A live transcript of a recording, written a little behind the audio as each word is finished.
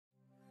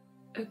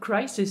A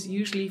crisis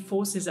usually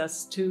forces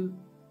us to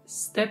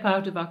step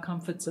out of our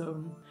comfort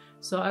zone.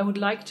 So I would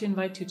like to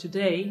invite you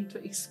today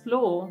to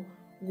explore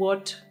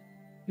what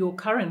your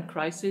current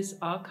crisis,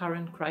 our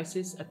current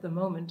crisis at the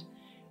moment,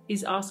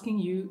 is asking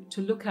you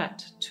to look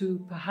at,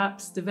 to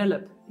perhaps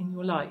develop in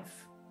your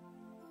life.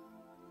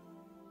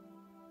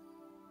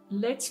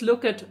 Let's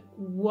look at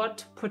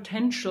what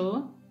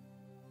potential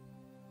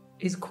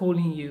is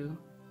calling you,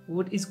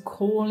 what is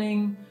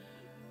calling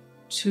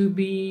to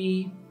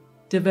be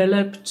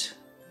developed,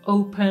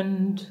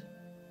 opened,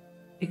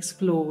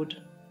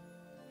 explored.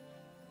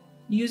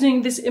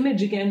 Using this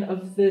image again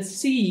of the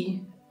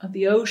sea, of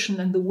the ocean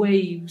and the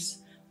waves,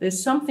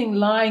 there's something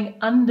lying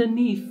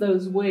underneath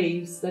those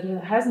waves that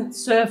hasn't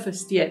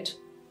surfaced yet,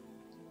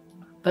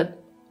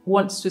 but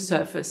wants to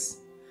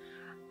surface.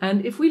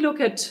 And if we look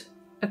at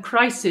a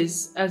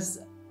crisis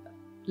as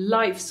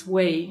life's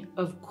way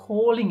of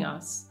calling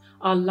us,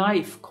 our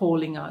life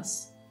calling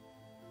us,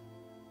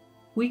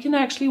 we can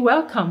actually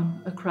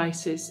welcome a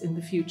crisis in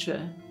the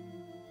future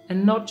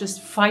and not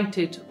just fight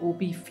it or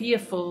be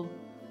fearful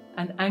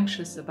and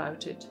anxious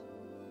about it.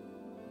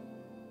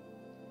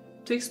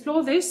 To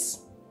explore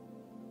this,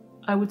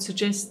 I would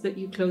suggest that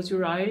you close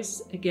your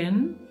eyes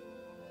again,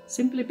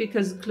 simply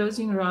because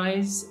closing your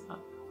eyes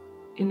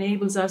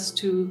enables us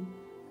to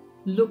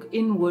look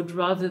inward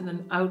rather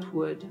than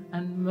outward,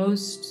 and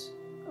most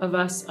of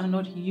us are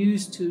not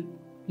used to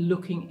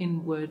looking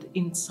inward,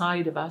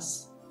 inside of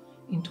us,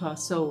 into our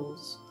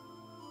souls.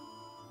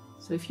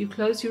 So if you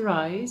close your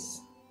eyes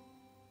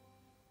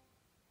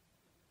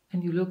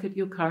and you look at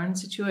your current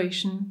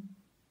situation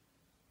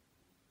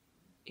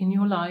in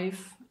your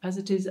life as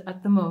it is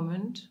at the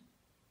moment,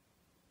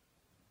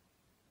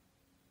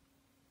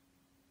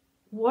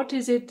 what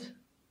is it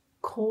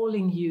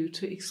calling you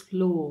to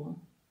explore?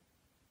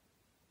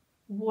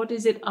 What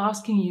is it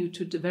asking you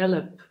to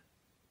develop?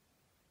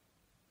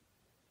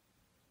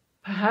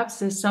 Perhaps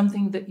there's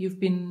something that you've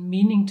been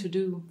meaning to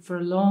do for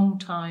a long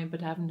time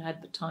but haven't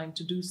had the time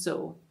to do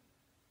so.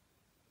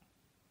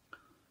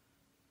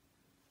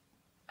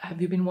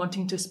 Have you been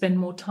wanting to spend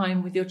more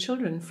time with your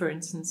children, for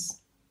instance?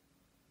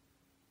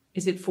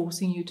 Is it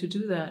forcing you to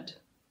do that?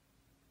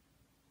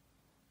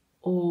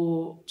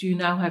 Or do you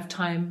now have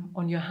time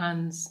on your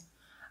hands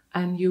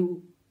and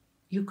you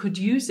could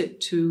use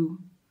it to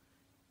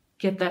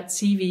get that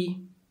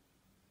CV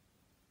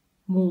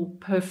more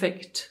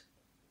perfect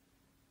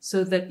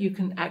so that you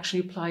can actually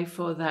apply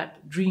for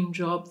that dream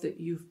job that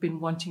you've been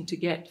wanting to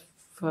get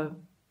for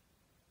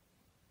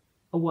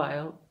a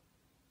while?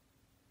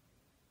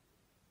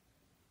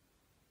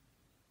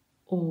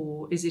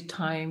 Or is it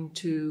time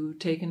to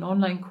take an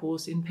online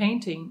course in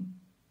painting?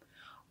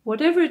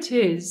 Whatever it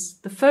is,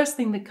 the first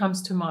thing that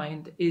comes to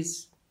mind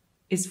is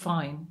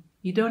fine.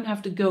 You don't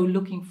have to go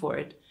looking for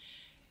it.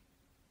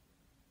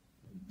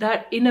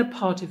 That inner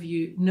part of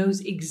you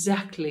knows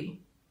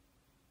exactly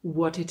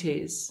what it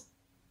is.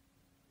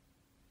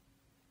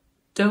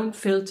 Don't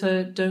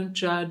filter, don't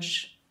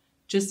judge,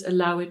 just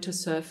allow it to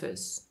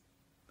surface.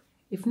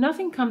 If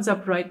nothing comes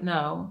up right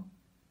now,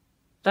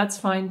 that's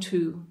fine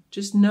too.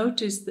 Just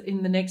notice that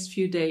in the next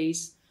few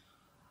days,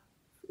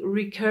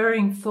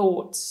 recurring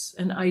thoughts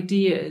and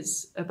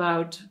ideas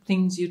about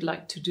things you'd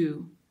like to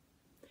do.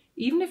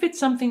 Even if it's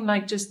something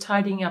like just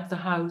tidying up the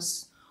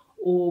house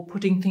or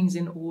putting things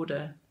in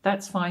order,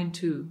 that's fine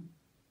too.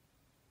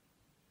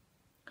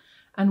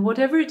 And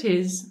whatever it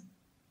is,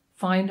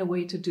 find a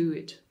way to do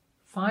it.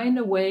 Find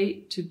a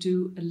way to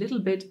do a little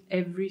bit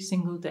every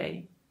single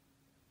day.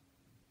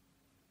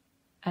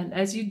 And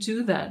as you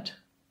do that,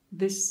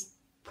 this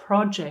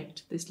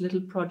project, this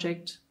little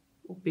project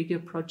or bigger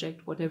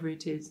project, whatever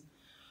it is,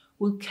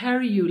 will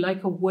carry you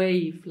like a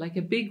wave, like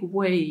a big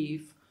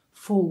wave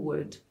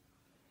forward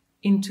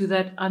into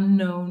that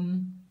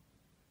unknown,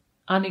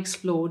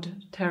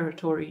 unexplored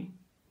territory.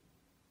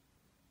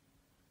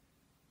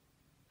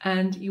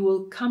 And you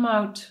will come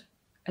out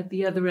at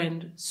the other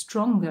end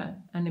stronger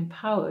and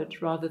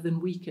empowered rather than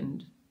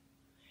weakened,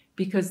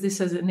 because this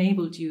has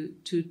enabled you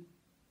to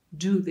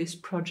do this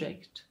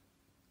project.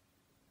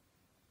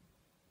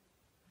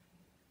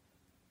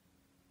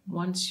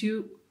 Once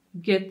you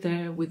get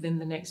there within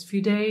the next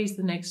few days,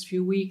 the next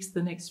few weeks,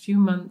 the next few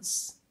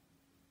months,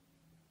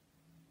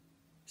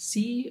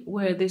 see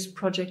where this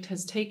project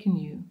has taken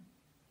you.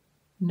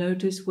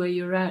 Notice where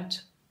you're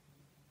at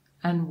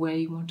and where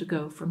you want to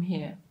go from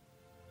here.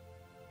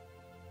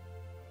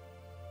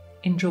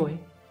 Enjoy.